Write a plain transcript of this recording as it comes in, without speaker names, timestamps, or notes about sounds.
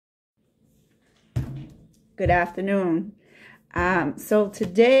Good afternoon. So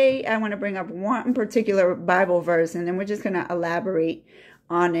today I want to bring up one particular Bible verse, and then we're just going to elaborate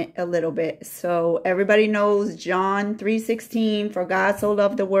on it a little bit. So everybody knows John 3:16, for God so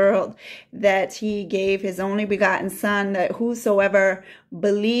loved the world that he gave his only begotten son, that whosoever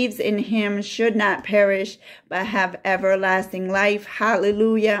believes in him should not perish, but have everlasting life.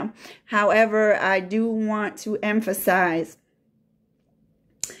 Hallelujah. However, I do want to emphasize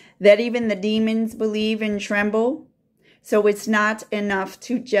that even the demons believe and tremble. So it's not enough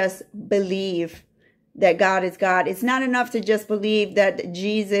to just believe that God is God. It's not enough to just believe that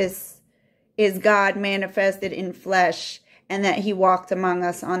Jesus is God manifested in flesh and that he walked among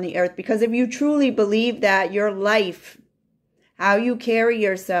us on the earth. Because if you truly believe that, your life, how you carry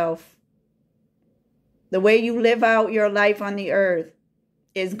yourself, the way you live out your life on the earth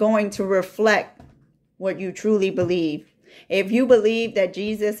is going to reflect what you truly believe. If you believe that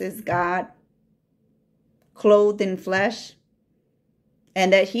Jesus is God, clothed in flesh,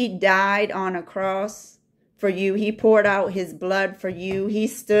 and that he died on a cross for you, he poured out his blood for you, he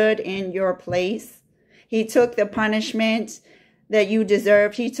stood in your place, he took the punishment that you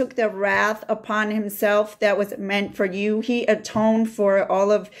deserved, he took the wrath upon himself that was meant for you, he atoned for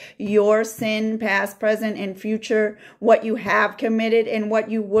all of your sin, past, present, and future, what you have committed and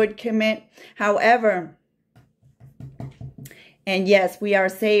what you would commit. However, and yes, we are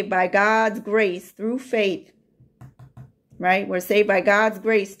saved by God's grace through faith, right? We're saved by God's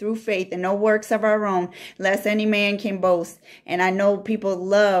grace through faith and no works of our own, lest any man can boast. And I know people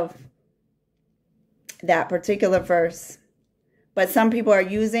love that particular verse, but some people are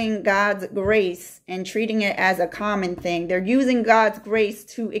using God's grace and treating it as a common thing. They're using God's grace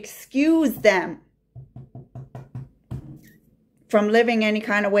to excuse them from living any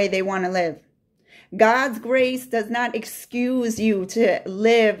kind of way they want to live. God's grace does not excuse you to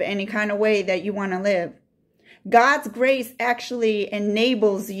live any kind of way that you want to live. God's grace actually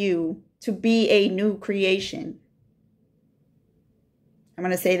enables you to be a new creation. I'm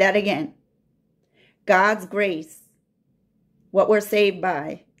going to say that again. God's grace, what we're saved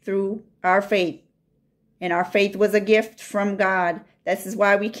by through our faith, and our faith was a gift from God. This is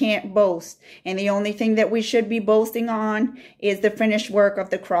why we can't boast. And the only thing that we should be boasting on is the finished work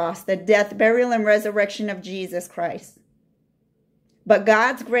of the cross, the death, burial, and resurrection of Jesus Christ. But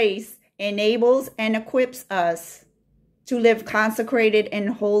God's grace enables and equips us to live consecrated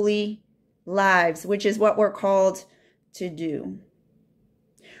and holy lives, which is what we're called to do.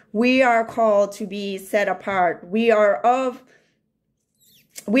 We are called to be set apart. We are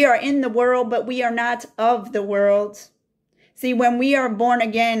in the world, but we are not of the world. See, when we are born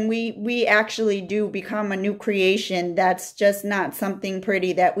again, we actually do become a new creation. That's just not something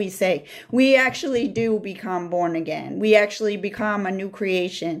pretty that we say. We actually do become born again. We actually become a new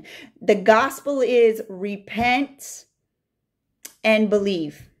creation. The gospel is repent and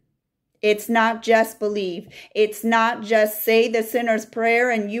believe. It's not just believe. It's not just say the sinner's prayer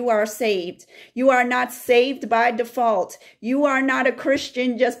and you are saved. You are not saved by default. You are not a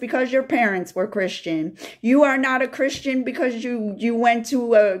Christian just because your parents were Christian. You are not a Christian because you went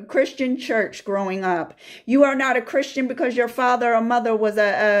to a Christian church growing up. You are not a Christian because your father or mother was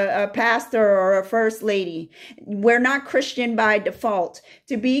a pastor or a first lady. We're not Christian by default.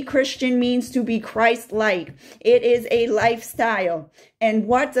 To be Christian means to be Christ-like. It is a lifestyle. And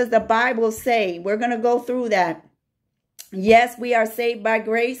what does the Bible say? We're going to go through that. Yes, we are saved by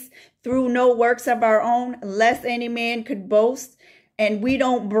grace through no works of our own, lest any man could boast. And we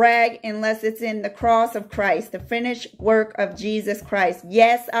don't brag unless it's in the cross of Christ, the finished work of Jesus Christ.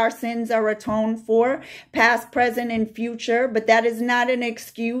 Yes, our sins are atoned for, past, present, and future, but that is not an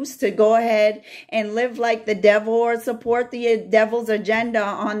excuse to go ahead and live like the devil or support the devil's agenda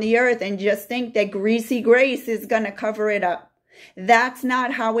on the earth and just think that greasy grace is going to cover it up. That's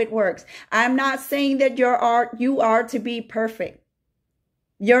not how it works. I'm not saying that you are to be perfect.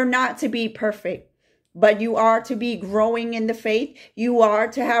 You're not to be perfect, but you are to be growing in the faith. You are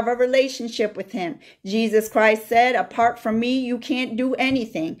to have a relationship with him. Jesus Christ said, apart from me, you can't do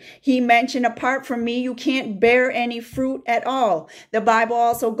anything. He mentioned, apart from me, you can't bear any fruit at all. The Bible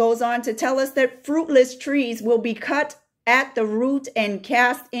also goes on to tell us that fruitless trees will be cut at the root and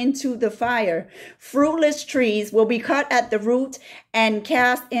cast into the fire. Fruitless trees will be cut at the root and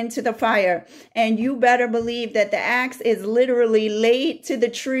cast into the fire. And you better believe that the axe is literally laid to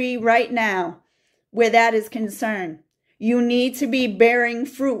the tree right now where that is concerned. You need to be bearing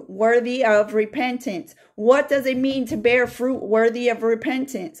fruit worthy of repentance. What does it mean to bear fruit worthy of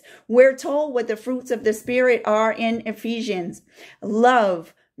repentance? We're told what the fruits of the Spirit are in Ephesians.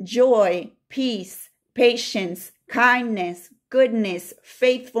 Love, joy, peace, patience, kindness, goodness,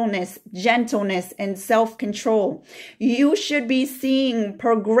 faithfulness, gentleness, and self-control. You should be seeing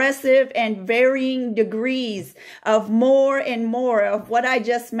progressive and varying degrees of more and more of what I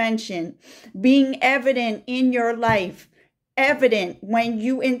just mentioned being evident in your life. Evident when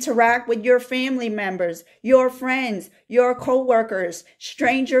you interact with your family members, your friends, your co-workers,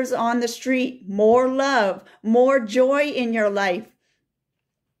 strangers on the street. More love, more joy in your life.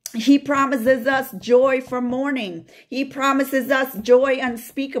 He promises us joy for mourning. He promises us joy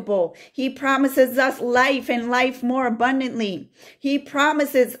unspeakable. He promises us life and life more abundantly. He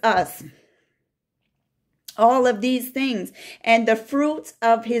promises us all of these things. And the fruits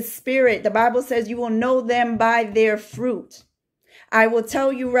of his spirit, the Bible says you will know them by their fruit. I will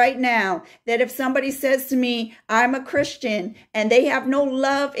tell you right now that if somebody says to me, I'm a Christian, and they have no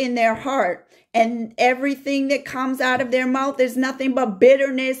love in their heart, and everything that comes out of their mouth is nothing but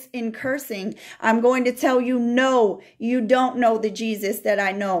bitterness and cursing, I'm going to tell you, no, you don't know the Jesus that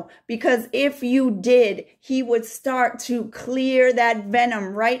I know. Because if you did, he would start to clear that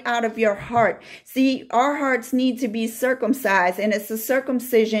venom right out of your heart. See, our hearts need to be circumcised, and it's a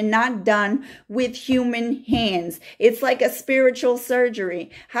circumcision not done with human hands. It's like a spiritual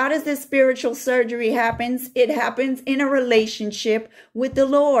surgery. How does this spiritual surgery happen? It happens in a relationship with the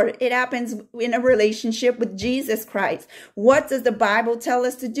Lord. It happens in a relationship with Jesus Christ. What does the Bible tell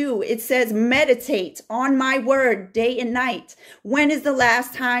us to do? It says, meditate on my word day and night. When is the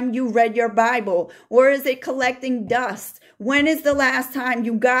last time you read your Bible? Or is it collecting dust? When is the last time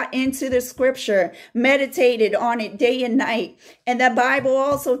you got into the scripture, meditated on it day and night? And the Bible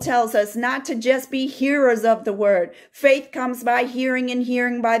also tells us not to just be hearers of the word. Faith comes by hearing, and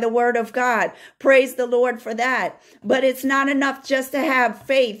hearing by the word of God. Praise the Lord for that. But it's not enough just to have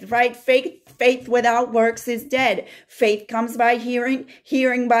faith, right? Faith without works is dead. Faith comes by hearing,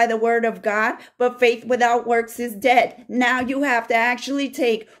 hearing by the word of God, but faith without works is dead. Now you have to actually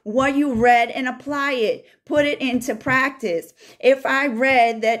take what you read and apply it. Put it into practice. If I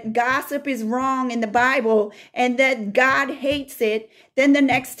read that gossip is wrong in the Bible and that God hates it, then the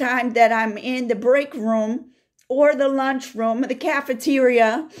next time that I'm in the break room or the lunchroom, the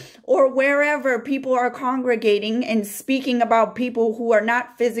cafeteria, or wherever people are congregating and speaking about people who are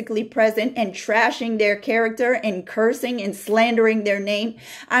not physically present and trashing their character and cursing and slandering their name,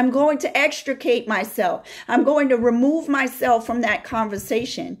 I'm going to extricate myself. I'm going to remove myself from that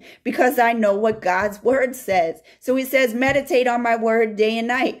conversation because I know what God's word says. So he says, meditate on my word day and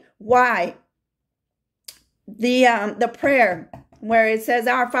night. Why? The prayer where it says,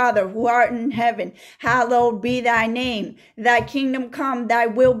 Our Father, who art in heaven, hallowed be thy name. Thy kingdom come, thy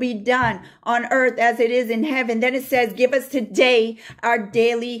will be done on earth as it is in heaven. Then it says, give us today our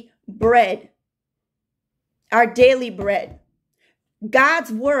daily bread. Our daily bread.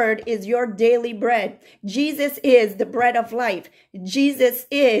 God's word is your daily bread. Jesus is the bread of life. Jesus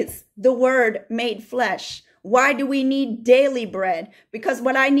is the word made flesh. Why do we need daily bread? Because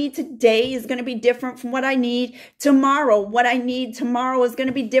what I need today is going to be different from what I need tomorrow. What I need tomorrow is going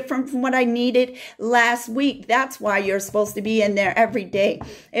to be different from what I needed last week. That's why you're supposed to be in there every day.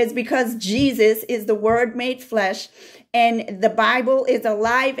 It's because Jesus is the word made flesh, and the Bible is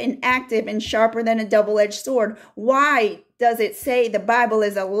alive and active and sharper than a double-edged sword. Why does it say the Bible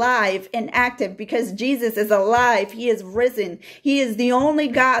is alive and active? Because Jesus is alive. He is risen. He is the only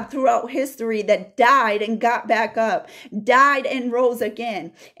God throughout history that died and got back up, died and rose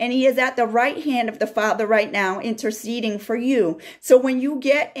again. And he is at the right hand of the Father right now, interceding for you. So when you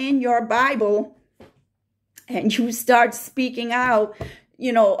get in your Bible and you start speaking out,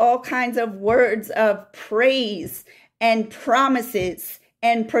 all kinds of words of praise and promises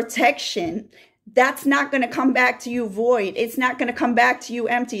and protection, that's not going to come back to you void. It's not going to come back to you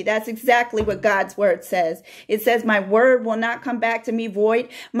empty. That's exactly what God's word says. It says, my word will not come back to me void.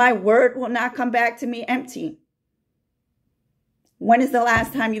 My word will not come back to me empty. When is the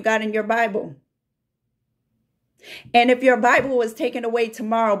last time you got in your Bible? And if your Bible was taken away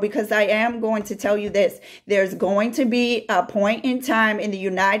tomorrow, because I am going to tell you this, there's going to be a point in time in the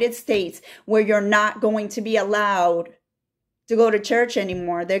United States where you're not going to be allowed to go to church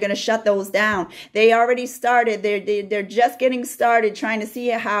anymore. They're going to shut those down. They already started. They're just getting started trying to see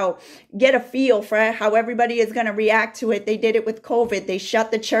get a feel for how everybody is going to react to it. They did it with COVID. They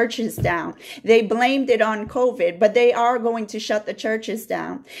shut the churches down. They blamed it on COVID, but they are going to shut the churches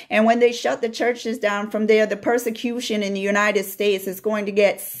down. And when they shut the churches down from there, the persecution in the United States is going to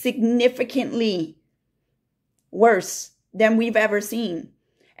get significantly worse than we've ever seen.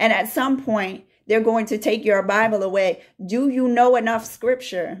 And at some point, they're going to take your Bible away. Do you know enough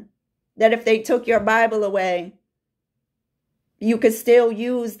scripture that if they took your Bible away, You could still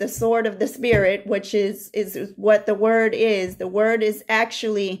use the sword of the Spirit, which is what the word is. The word is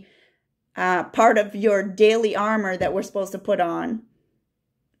actually part of your daily armor that we're supposed to put on,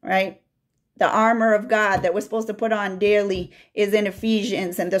 right? The armor of God that we're supposed to put on daily is in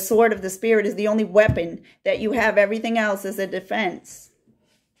Ephesians, and the sword of the Spirit is the only weapon that you have. Everything else is a defense.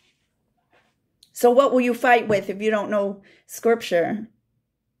 So what will you fight with if you don't know Scripture?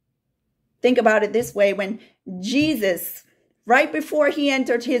 Think about it this way. When Jesus, right before he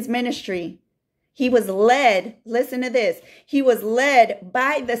entered his ministry, he was led, listen to this, he was led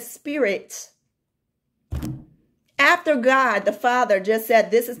by the Spirit. After God, the Father, just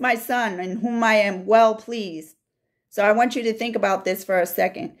said, this is my Son in whom I am well pleased. So I want you to think about this for a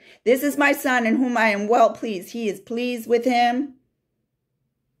second. This is my Son in whom I am well pleased. He is pleased with him.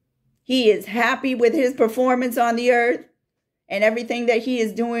 He is happy with his performance on the earth and everything that he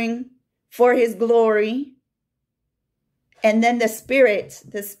is doing for his glory. And then the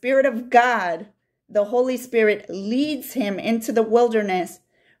Spirit of God, the Holy Spirit, leads him into the wilderness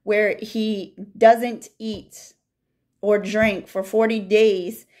where he doesn't eat or drink for 40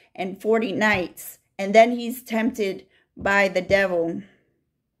 days and 40 nights. And then he's tempted by the devil.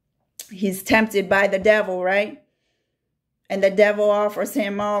 He's tempted by the devil, right? And the devil offers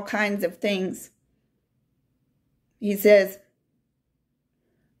him all kinds of things. He says,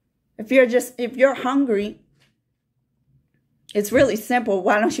 if you're hungry, it's really simple.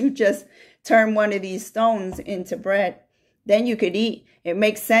 Why don't you just turn one of these stones into bread? Then you could eat. It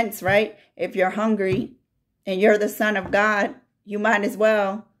makes sense, right? If you're hungry and you're the Son of God, you might as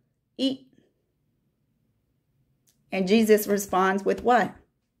well eat. And Jesus responds with what?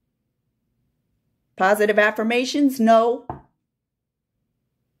 Positive affirmations? No.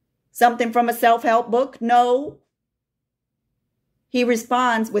 Something from a self-help book? No. He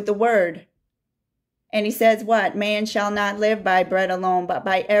responds with the word. And he says what? Man shall not live by bread alone, but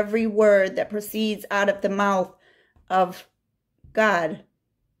by every word that proceeds out of the mouth of God.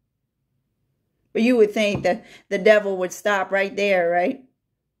 But you would think that the devil would stop right there, right?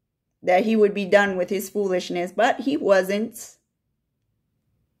 That he would be done with his foolishness, but he wasn't.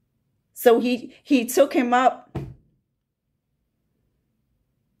 So he took him up.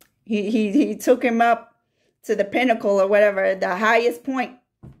 He took him up to the pinnacle or whatever, the highest point,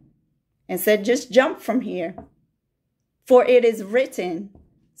 and said, just jump from here. For it is written.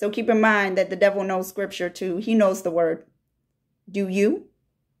 So keep in mind that the devil knows Scripture too. He knows the word. Do you?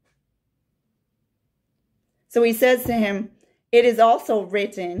 So he says to him, it is also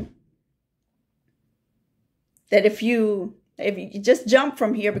written that if you just jump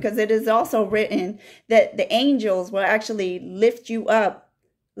from here, because it is also written that the angels will actually lift you up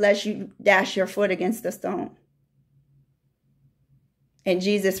lest you dash your foot against a stone. And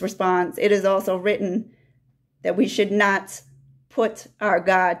Jesus responds, it is also written that we should not put our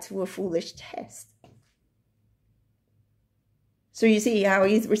God to a foolish test. So you see how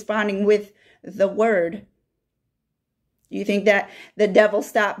he's responding with the word. You think that the devil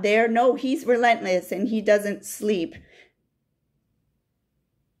stopped there? No, he's relentless and he doesn't sleep.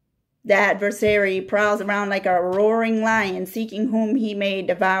 The adversary prowls around like a roaring lion, seeking whom he may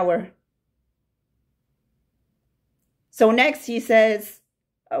devour. So next he says,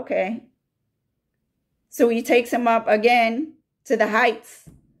 okay. So he takes him up again to the heights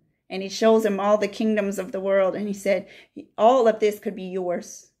and he shows him all the kingdoms of the world. And he said, all of this could be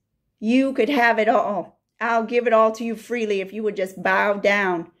yours. You could have it all. I'll give it all to you freely if you would just bow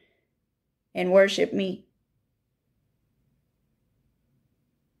down and worship me.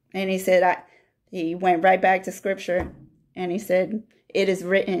 And he said, he went right back to Scripture and he said, it is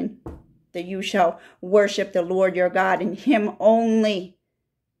written that you shall worship the Lord your God, and him only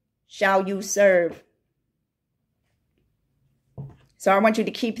shall you serve. So I want you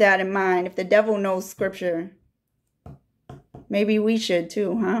to keep that in mind. If the devil knows Scripture, maybe we should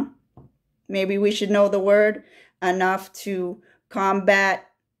too, huh? Maybe we should know the word enough to combat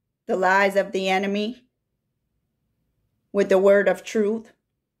the lies of the enemy with the word of truth.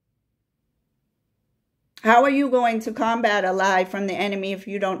 How are you going to combat a lie from the enemy if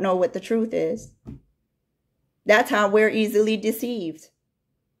you don't know what the truth is? That's how we're easily deceived.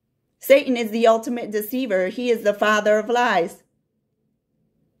 Satan is the ultimate deceiver. He is the father of lies.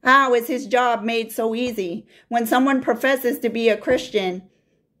 How is his job made so easy? When someone professes to be a Christian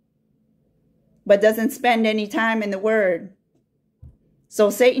but doesn't spend any time in the word.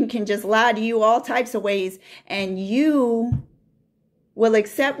 So Satan can just lie to you all types of ways, and you will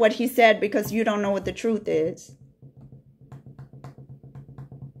accept what he said because you don't know what the truth is.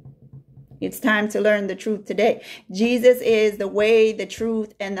 It's time to learn the truth today. Jesus is the way, the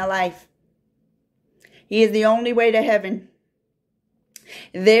truth, and the life. He is the only way to heaven.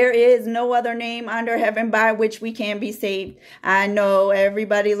 There is no other name under heaven by which we can be saved. I know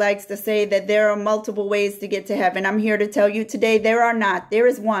everybody likes to say that there are multiple ways to get to heaven. I'm here to tell you today there are not. There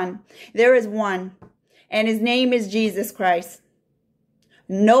is one. There is one. And his name is Jesus Christ.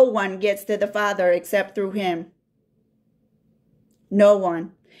 No one gets to the Father except through him. No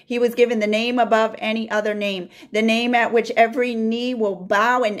one. He was given the name above any other name, the name at which every knee will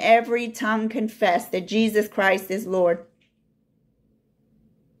bow and every tongue confess that Jesus Christ is Lord.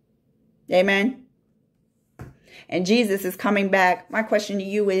 Amen. And Jesus is coming back. My question to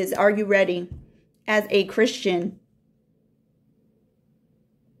you is, are you ready as a Christian?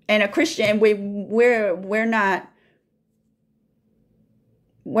 And a Christian, we're not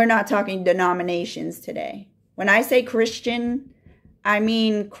talking denominations today. When I say Christian, I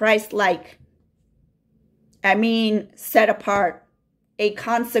mean Christ-like. I mean set apart, a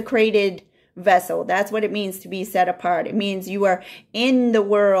consecrated vessel. That's what it means to be set apart. It means you are in the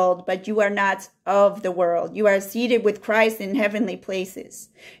world, but you are not of the world. You are seated with Christ in heavenly places.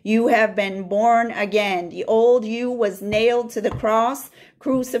 You have been born again. The old you was nailed to the cross,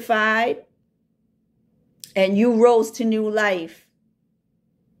 crucified, and you rose to new life.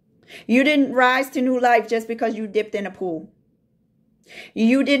 You didn't rise to new life just because you dipped in a pool.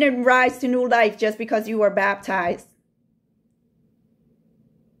 You didn't rise to new life just because you were baptized.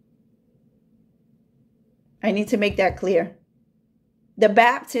 I need to make that clear. The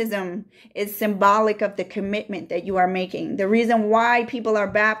baptism is symbolic of the commitment that you are making. The reason why people are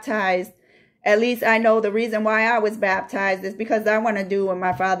baptized, at least I know the reason why I was baptized, is because I want to do what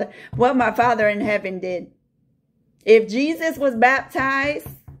my Father in heaven did. If Jesus was baptized,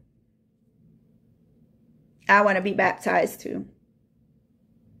 I want to be baptized too.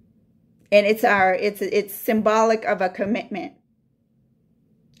 And it's symbolic of a commitment.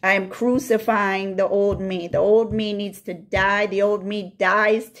 I am crucifying the old me. The old me needs to die. The old me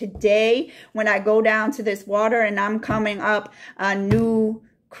dies today when I go down to this water and I'm coming up a new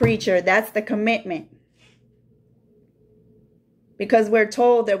creature. That's the commitment. Because we're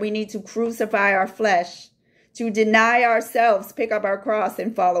told that we need to crucify our flesh, to deny ourselves, pick up our cross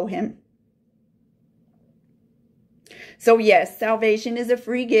and follow him. So yes, salvation is a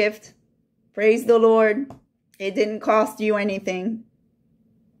free gift. Praise the Lord. It didn't cost you anything.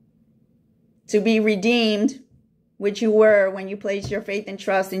 To be redeemed, which you were when you placed your faith and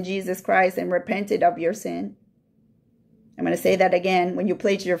trust in Jesus Christ and repented of your sin. I'm going to say that again. When you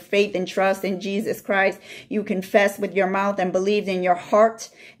place your faith and trust in Jesus Christ, you confess with your mouth and believe in your heart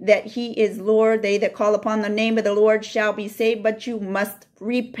that he is Lord. They that call upon the name of the Lord shall be saved, but you must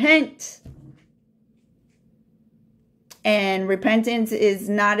repent. And repentance is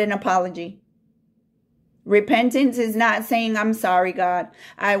not an apology. Repentance is not saying, I'm sorry, God.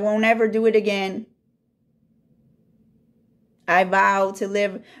 I won't ever do it again. I vow to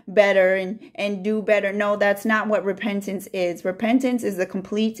live better and do better. No, that's not what repentance is. Repentance is a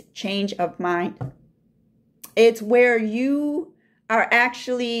complete change of mind. It's where you are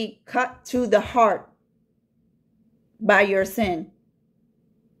actually cut to the heart by your sin.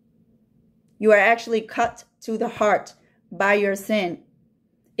 You are actually cut to the heart by your sin.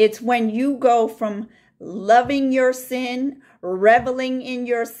 It's when you go from loving your sin, reveling in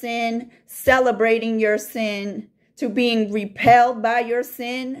your sin, celebrating your sin, to being repelled by your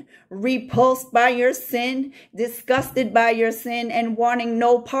sin, repulsed by your sin, disgusted by your sin, and wanting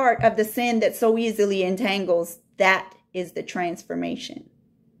no part of the sin that so easily entangles. That is the transformation.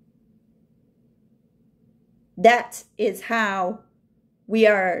 That is how we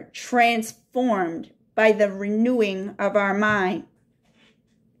are transformed by the renewing of our mind.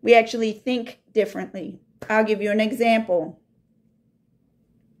 We actually think differently. I'll give you an example.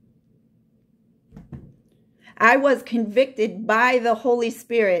 I was convicted by the Holy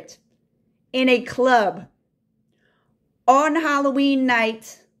Spirit in a club on Halloween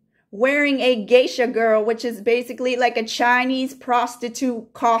night wearing a geisha girl, which is basically like a Chinese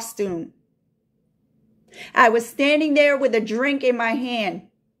prostitute costume. I was standing there with a drink in my hand.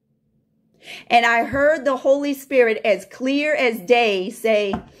 And I heard the Holy Spirit as clear as day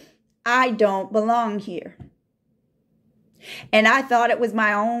say, I don't belong here. And I thought it was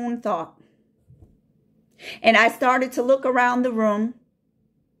my own thought. And I started to look around the room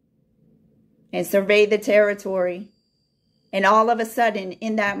and survey the territory. And all of a sudden,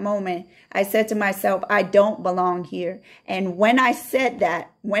 in that moment, I said to myself, I don't belong here. And when I said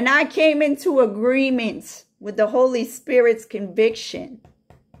that, when I came into agreement with the Holy Spirit's conviction,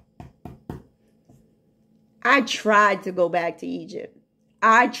 I tried to go back to Egypt.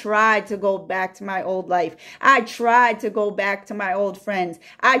 I tried to go back to my old life. I tried to go back to my old friends.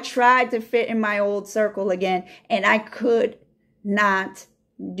 I tried to fit in my old circle again, and I could not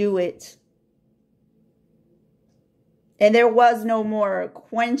do it. And there was no more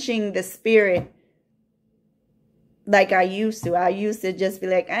quenching the spirit like I used to. I used to just be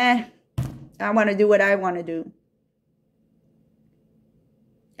like, I want to do what I want to do.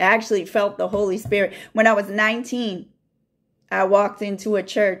 I actually felt the Holy Spirit. When I was 19, I walked into a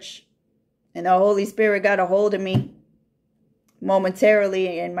church and the Holy Spirit got a hold of me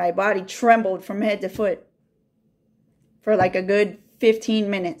momentarily, and my body trembled from head to foot for like a good 15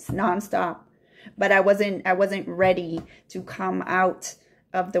 minutes nonstop. But I wasn't ready to come out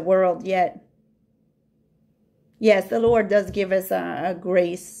of the world yet. Yes, the Lord does give us a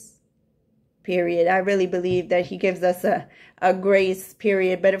grace period. I really believe that he gives us a grace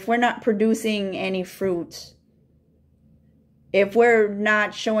period. But if we're not producing any fruit, if we're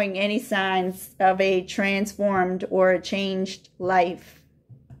not showing any signs of a transformed or a changed life,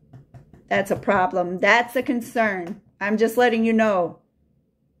 that's a problem. That's a concern. I'm just letting you know.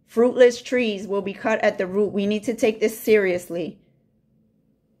 Fruitless trees will be cut at the root. We need to take this seriously.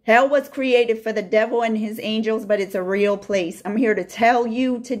 Hell was created for the devil and his angels, but it's a real place. I'm here to tell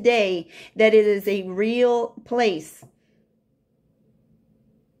you today that it is a real place.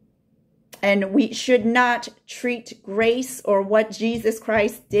 And we should not treat grace or what Jesus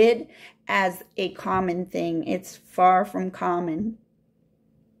Christ did as a common thing. It's far from common.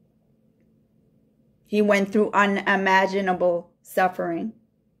 He went through unimaginable suffering.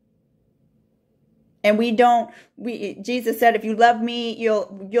 And Jesus said, if you love me,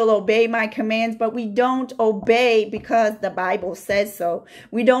 you'll obey my commands. But we don't obey because the Bible says so.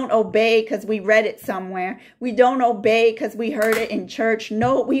 We don't obey because we read it somewhere. We don't obey because we heard it in church.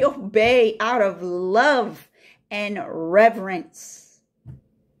 No, we obey out of love and reverence.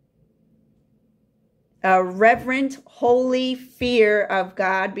 A reverent, holy fear of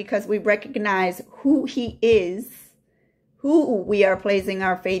God, because we recognize who he is, who we are placing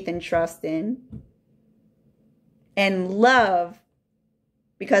our faith and trust in. And love,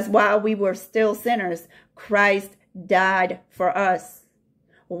 because while we were still sinners, Christ died for us.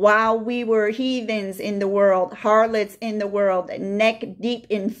 While we were heathens in the world, harlots in the world, neck deep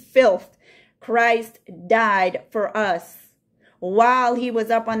in filth, Christ died for us. While he was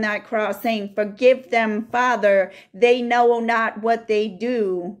up on that cross saying, forgive them, Father, they know not what they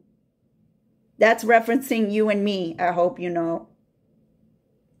do. That's referencing you and me, I hope you know.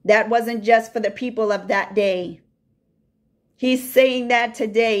 That wasn't just for the people of that day. He's saying that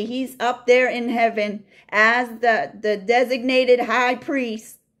today. He's up there in heaven as the designated high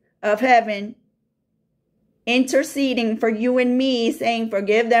priest of heaven, interceding for you and me, saying,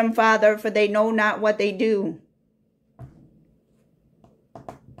 forgive them, Father, for they know not what they do.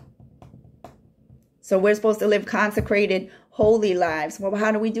 So we're supposed to live consecrated, holy lives. Well,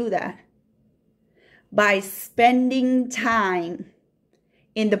 how do we do that? By spending time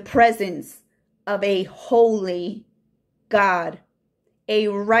in the presence of a holy God, a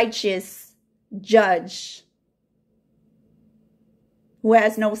righteous judge who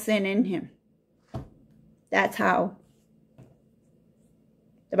has no sin in him. That's how.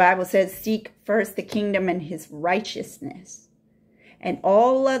 The Bible says, seek first the kingdom and his righteousness, and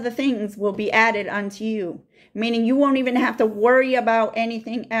all other things will be added unto you. Meaning you won't even have to worry about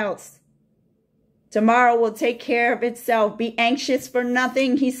anything else. Tomorrow will take care of itself. Be anxious for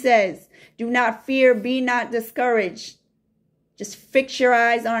nothing, he says. Do not fear, be not discouraged. Just fix your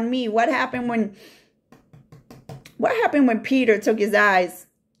eyes on me. What happened when Peter took his eyes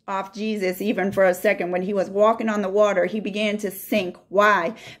off Jesus even for a second? When he was walking on the water, he began to sink.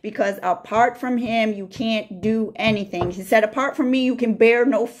 Why? Because apart from him, you can't do anything. He said, apart from me, you can bear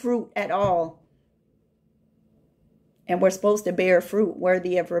no fruit at all. And we're supposed to bear fruit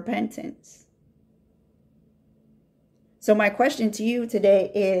worthy of repentance. So my question to you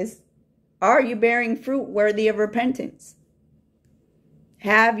today is, are you bearing fruit worthy of repentance?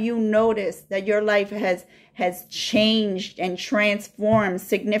 Have you noticed that your life has changed and transformed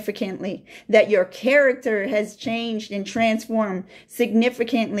significantly? That your character has changed and transformed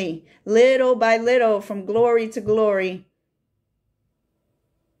significantly, little by little, from glory to glory,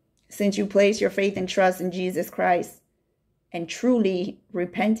 since you place your faith and trust in Jesus Christ and truly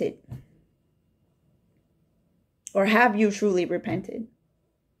repented? Or have you truly repented?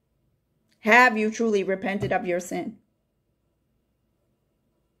 Have you truly repented of your sin?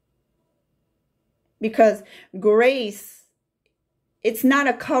 Because grace, it's not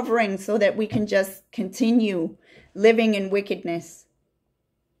a covering so that we can just continue living in wickedness.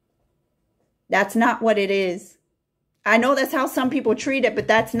 That's not what it is. I know that's how some people treat it, but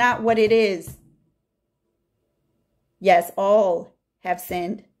that's not what it is. Yes, all have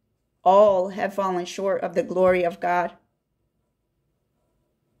sinned. All have fallen short of the glory of God.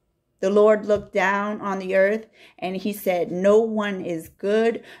 The Lord looked down on the earth and he said, no one is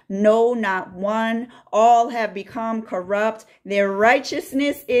good. No, not one. All have become corrupt. Their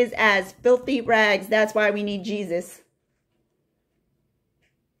righteousness is as filthy rags. That's why we need Jesus.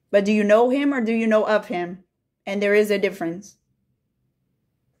 But do you know him or do you know of him? And there is a difference.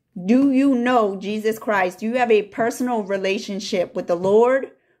 Do you know Jesus Christ? Do you have a personal relationship with the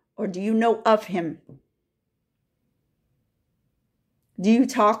Lord or do you know of him? Do you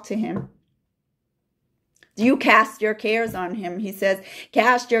talk to him? Do you cast your cares on him? He says,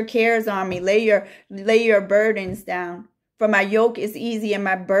 cast your cares on me. Lay your burdens down. For my yoke is easy and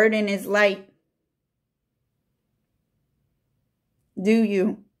my burden is light. Do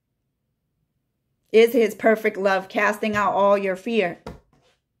you? Is his perfect love casting out all your fear?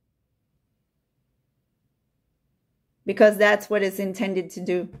 Because that's what it's intended to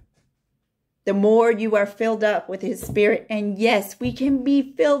do. The more you are filled up with his spirit. And yes, we can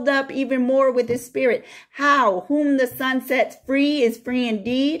be filled up even more with his spirit. How? Whom the Son sets free is free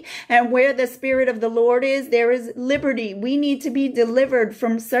indeed. And where the Spirit of the Lord is, there is liberty. We need to be delivered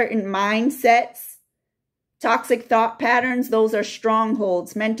from certain mindsets, toxic thought patterns. Those are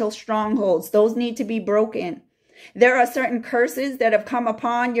strongholds, mental strongholds. Those need to be broken. There are certain curses that have come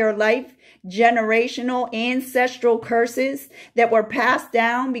upon your life, generational, ancestral curses that were passed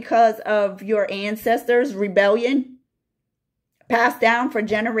down because of your ancestors' rebellion, passed down for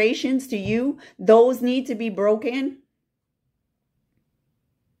generations to you. Those need to be broken.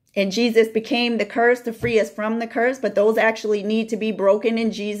 And Jesus became the curse to free us from the curse, but those actually need to be broken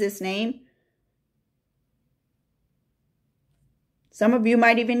in Jesus' name. Some of you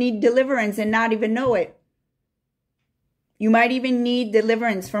might even need deliverance and not even know it. You might even need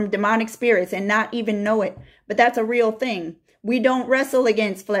deliverance from demonic spirits and not even know it. But that's a real thing. We don't wrestle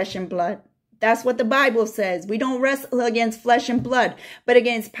against flesh and blood. That's what the Bible says. We don't wrestle against flesh and blood, but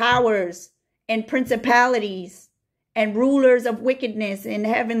against powers and principalities and rulers of wickedness in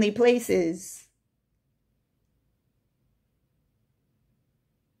heavenly places.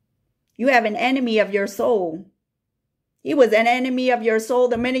 You have an enemy of your soul. He was an enemy of your soul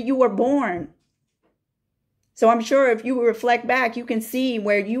the minute you were born. So I'm sure if you reflect back, you can see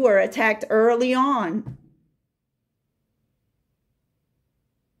where you were attacked early on.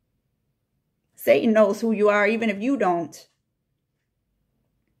 Satan knows who you are, even if you don't.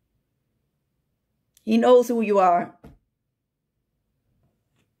 He knows who you are.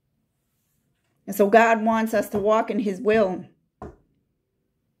 And so God wants us to walk in his will.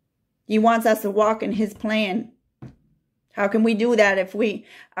 He wants us to walk in his plan. How can we do that if we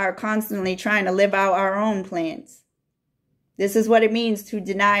are constantly trying to live out our own plans? This is what it means to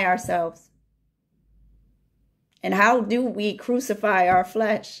deny ourselves. And how do we crucify our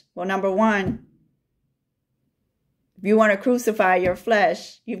flesh? Well, number one, if you want to crucify your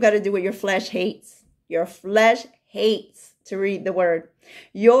flesh, you've got to do what your flesh hates. Your flesh hates to read the word.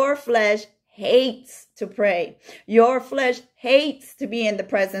 Your flesh hates to pray. Your flesh hates to be in the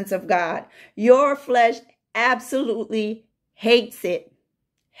presence of God. Your flesh absolutely hates it,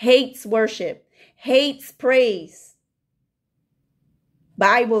 hates worship, hates praise,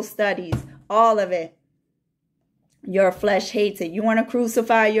 Bible studies, all of it. Your flesh hates it. You want to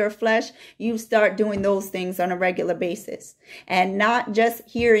crucify your flesh? You start doing those things on a regular basis. And not just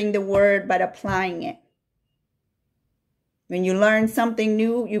hearing the word, but applying it. When you learn something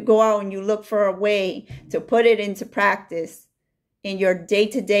new, you go out and you look for a way to put it into practice in your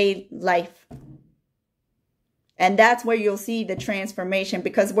day-to-day life. And that's where you'll see the transformation,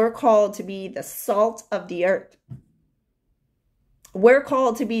 because we're called to be the salt of the earth. We're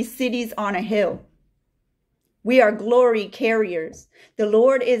called to be cities on a hill. We are glory carriers. The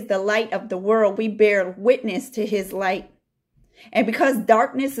Lord is the light of the world. We bear witness to his light. And because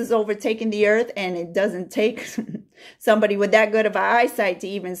darkness is overtaking the earth, and it doesn't take somebody with that good of eyesight to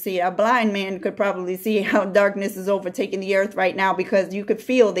even see it. A blind man could probably see how darkness is overtaking the earth right now, because you could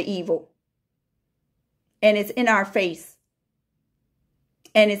feel the evil. And it's in our face.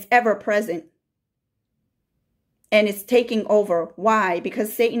 And it's ever present. And it's taking over. Why?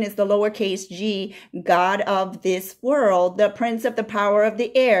 Because Satan is the lowercase g, God of this world, the prince of the power of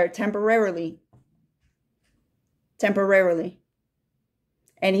the air, temporarily. Temporarily.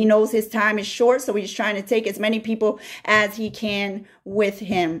 And he knows his time is short, so he's trying to take as many people as he can with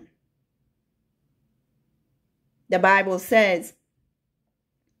him. The Bible says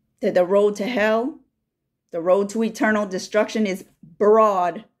that the road to hell, the road to eternal destruction, is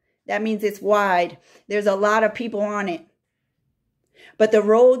broad. That means it's wide. There's a lot of people on it. But the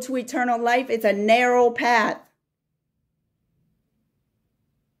road to eternal life is a narrow path.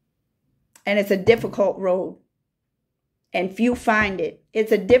 And it's a difficult road. and few find it.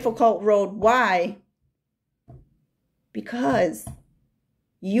 It's a difficult road. Why? Because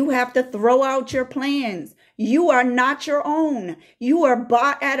you have to throw out your plans. You are not your own. You are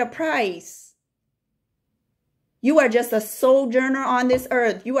bought at a price. You are just a sojourner on this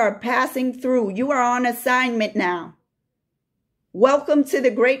earth. You are passing through. You are on assignment now. Welcome to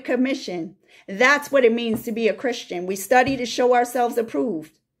the Great Commission. That's what it means to be a Christian. We study to show ourselves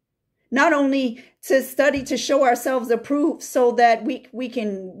approved. Not only to study to show ourselves approved so that we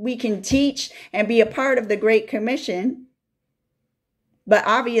can teach and be a part of the Great Commission, but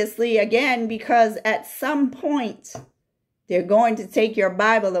obviously, again, because at some point they're going to take your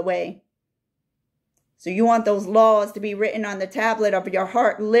Bible away. So you want those laws to be written on the tablet of your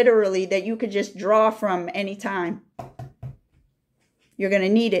heart, literally, that you could just draw from anytime. You're going to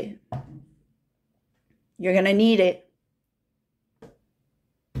need it. You're going to need it.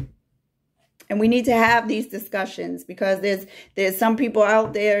 And we need to have these discussions because there's some people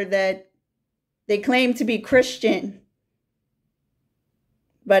out there that they claim to be Christian.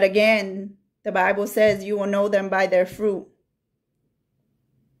 But again, the Bible says you will know them by their fruit.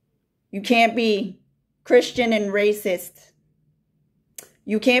 You can't be Christian and racist.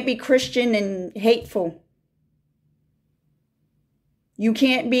 You can't be Christian and hateful. You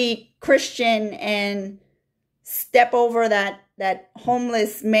can't be Christian and step over that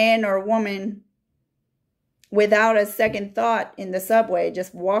homeless man or woman without a second thought in the subway.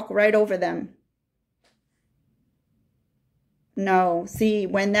 Just walk right over them. No. See,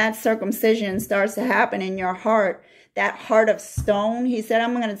 when that circumcision starts to happen in your heart, that heart of stone, he said,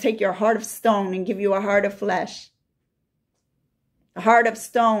 I'm going to take your heart of stone and give you a heart of flesh. A heart of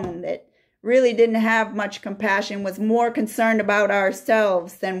stone that really didn't have much compassion, was more concerned about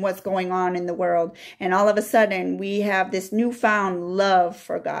ourselves than what's going on in the world. And all of a sudden, we have this newfound love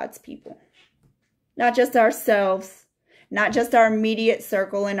for God's people. Not just ourselves, not just our immediate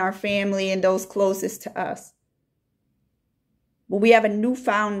circle and our family and those closest to us. But we have a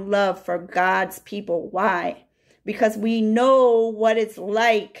newfound love for God's people. Why? Because we know what it's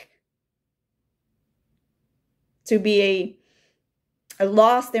like to be a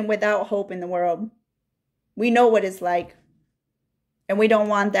lost and without hope in the world. We know what it's like. And we don't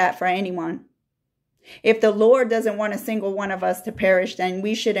want that for anyone. If the Lord doesn't want a single one of us to perish, then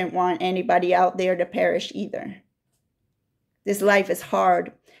we shouldn't want anybody out there to perish either. This life is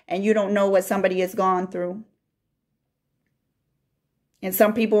hard, and you don't know what somebody has gone through. And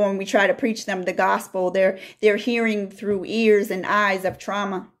some people, when we try to preach them the gospel, they're hearing through ears and eyes of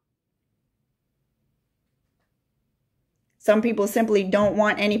trauma. Some people simply don't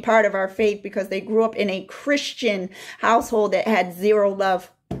want any part of our faith because they grew up in a Christian household that had zero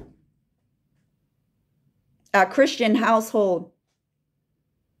love. A Christian household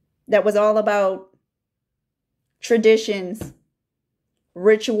that was all about traditions,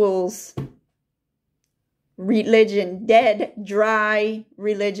 rituals, religion, dead, dry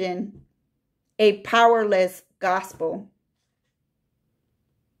religion, a powerless gospel.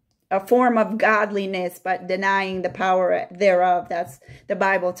 A form of godliness, but denying the power thereof. That's the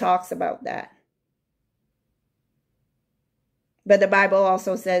Bible talks about that. But the Bible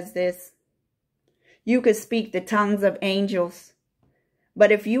also says this. You could speak the tongues of angels,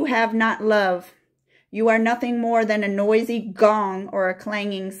 but if you have not love, you are nothing more than a noisy gong or a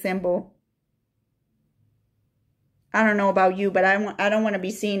clanging cymbal. I don't know about you, but I don't want to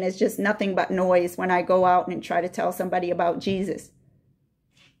be seen as just nothing but noise when I go out and try to tell somebody about Jesus.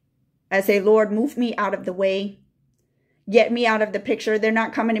 I say, Lord, move me out of the way. Get me out of the picture. They're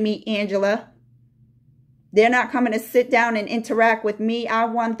not coming to meet Angela. They're not coming to sit down and interact with me. I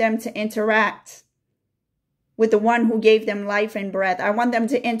want them to interact with the one who gave them life and breath. I want them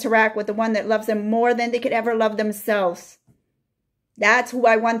to interact with the one that loves them more than they could ever love themselves. That's who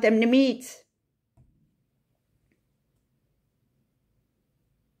I want them to meet.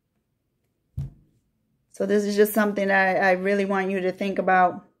 So this is just something I really want you to think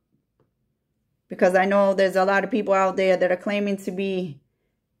about. Because I know there's a lot of people out there that are claiming to be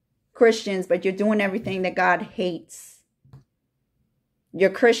Christians, but you're doing everything that God hates. You're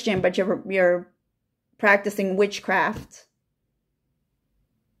Christian, but you're practicing witchcraft.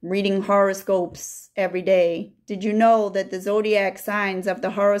 Reading horoscopes every day. Did you know that the zodiac signs of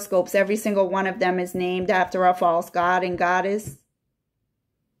the horoscopes, every single one of them is named after a false god and goddess?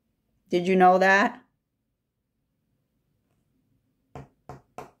 Did you know that?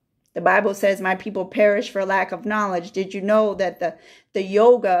 The Bible says my people perish for lack of knowledge. Did you know that the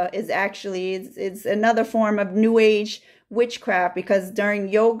yoga is actually it's another form of New Age witchcraft? Because during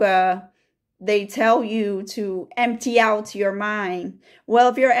yoga, they tell you to empty out your mind. Well,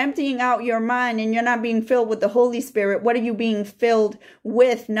 if you're emptying out your mind and you're not being filled with the Holy Spirit, what are you being filled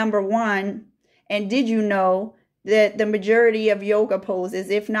with, number one? And did you know that the majority of yoga poses,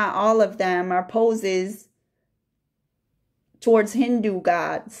 if not all of them, are poses towards Hindu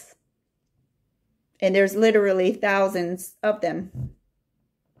gods? And there's literally thousands of them.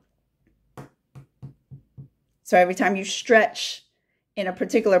 So every time you stretch in a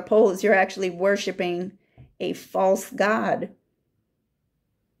particular pose, you're actually worshiping a false god.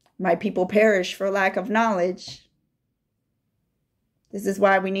 My people perish for lack of knowledge. This is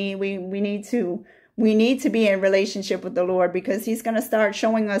why we need to be in relationship with the Lord, because he's going to start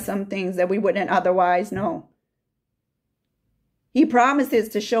showing us some things that we wouldn't otherwise know. He promises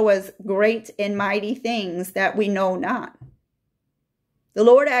to show us great and mighty things that we know not. The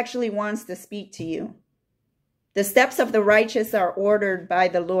Lord actually wants to speak to you. The steps of the righteous are ordered by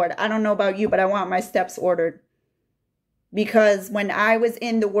the Lord. I don't know about you, but I want my steps ordered. Because when I was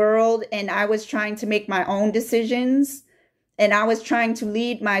in the world and I was trying to make my own decisions and I was trying to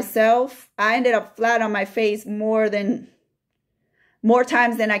lead myself, I ended up flat on my face more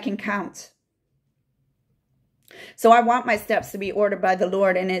times than I can count. So I want my steps to be ordered by the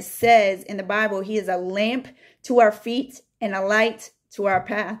Lord. And it says in the Bible, he is a lamp to our feet and a light to our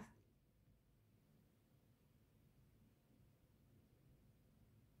path.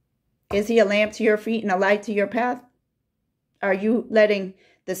 Is he a lamp to your feet and a light to your path? Are you letting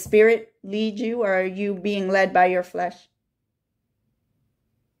the Spirit lead you, or are you being led by your flesh?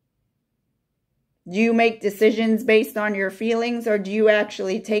 Do you make decisions based on your feelings, or do you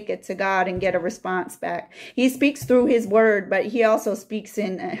actually take it to God and get a response back? He speaks through his word, but he also speaks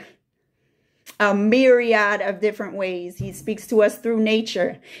in a myriad of different ways. He speaks to us through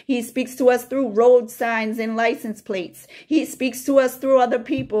nature. He speaks to us through road signs and license plates. He speaks to us through other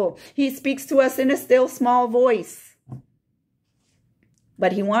people. He speaks to us in a still small voice.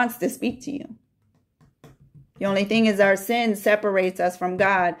 But he wants to speak to you. The only thing is our sin separates us from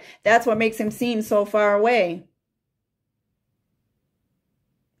God. That's what makes him seem so far away.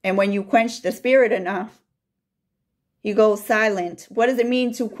 And when you quench the Spirit enough, he goes silent. What does it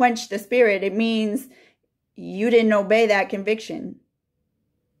mean to quench the Spirit? It means you didn't obey that conviction.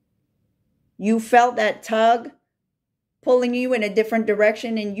 You felt that tug pulling you in a different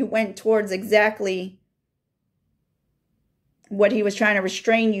direction, and you went towards exactly what he was trying to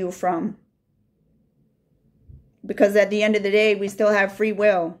restrain you from. Because at the end of the day, we still have free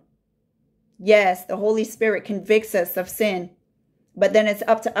will. Yes, the Holy Spirit convicts us of sin. But then it's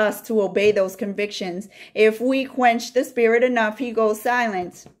up to us to obey those convictions. If we quench the Spirit enough, he goes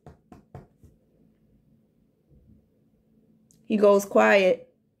silent. He goes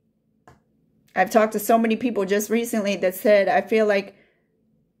quiet. I've talked to so many people just recently that said, I feel like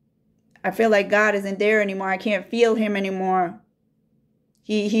God isn't there anymore. I can't feel him anymore.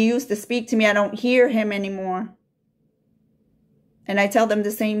 He used to speak to me. I don't hear him anymore. And I tell them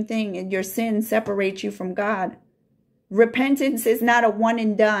the same thing. And your sin separates you from God. Repentance is not a one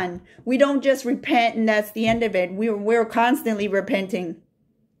and done. We don't just repent and that's the end of it. We're constantly repenting.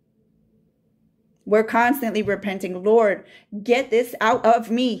 We're constantly repenting. Lord, get this out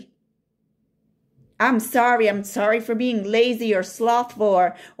of me. I'm sorry. I'm sorry for being lazy or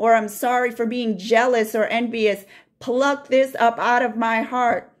slothful, or I'm sorry for being jealous or envious. Pluck this up out of my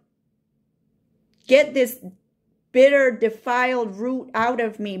heart. Get this bitter, defiled root out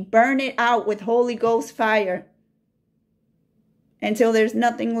of me. Burn it out with Holy Ghost fire until there's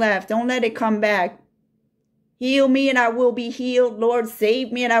nothing left. Don't let it come back. Heal me and I will be healed. Lord,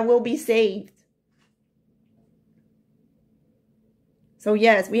 save me and I will be saved. So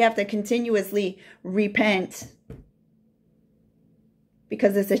yes, we have to continuously repent,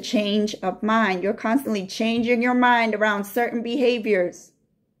 because it's a change of mind. You're constantly changing your mind around certain behaviors.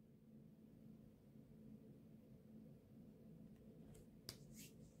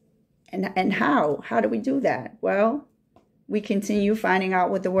 And how? How do we do that? Well, we continue finding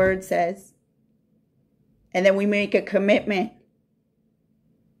out what the word says. And then we make a commitment.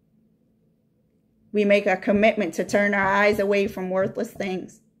 We make a commitment to turn our eyes away from worthless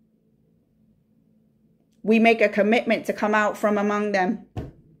things. We make a commitment to come out from among them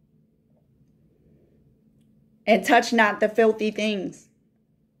and touch not the filthy things.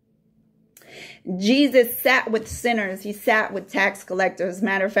 Jesus sat with sinners. He sat with tax collectors.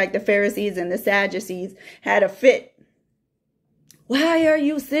 Matter of fact, the Pharisees and the Sadducees had a fit. Why are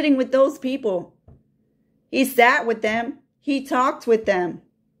you sitting with those people? He sat with them. He talked with them.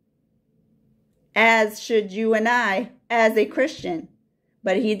 As should you and I as a Christian.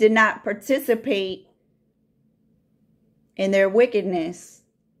 But he did not participate in their wickedness.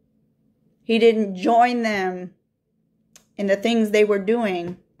 He didn't join them in the things they were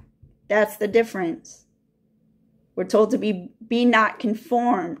doing. That's the difference. We're told to be not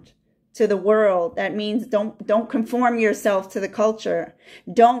conformed to the world. That means don't conform yourself to the culture.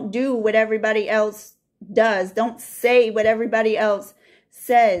 Don't do what everybody else does. Don't say what everybody else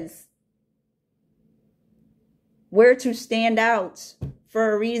says. We're to stand out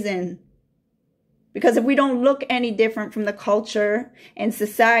for a reason. Because if we don't look any different from the culture and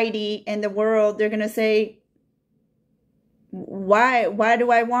society and the world, they're going to say, why do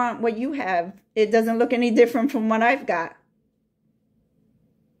I want what you have? It doesn't look any different from what I've got.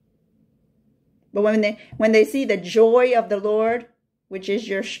 But when they see the joy of the Lord, which is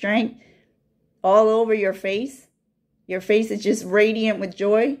your strength, all over your face is just radiant with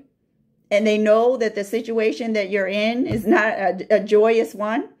joy, and they know that the situation that you're in is not a joyous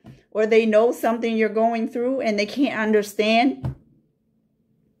one, or they know something you're going through and they can't understand.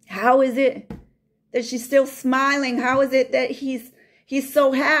 How is it that she's still smiling? How is it that he's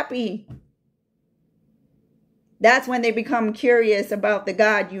so happy? That's when they become curious about the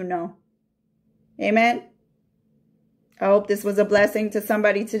God you know. Amen. I hope this was a blessing to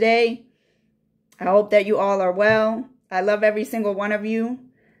somebody today. I hope that you all are well. I love every single one of you.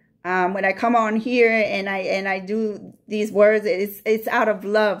 When I come on here and I do these words, it's out of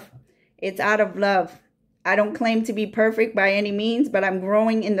love. It's out of love. I don't claim to be perfect by any means, but I'm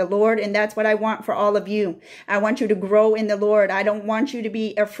growing in the Lord, and that's what I want for all of you. I want you to grow in the Lord. I don't want you to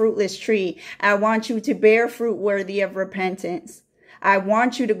be a fruitless tree. I want you to bear fruit worthy of repentance. I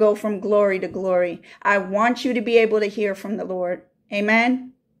want you to go from glory to glory. I want you to be able to hear from the Lord.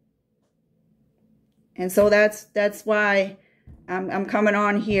 Amen. And so that's why I'm coming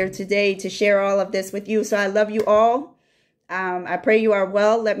on here today to share all of this with you. So I love you all. I pray you are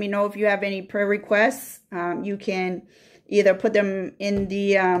well. Let me know if you have any prayer requests. You can either put them in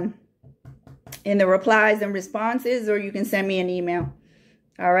the replies and responses, or you can send me an email.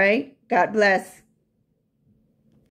 All right. God bless.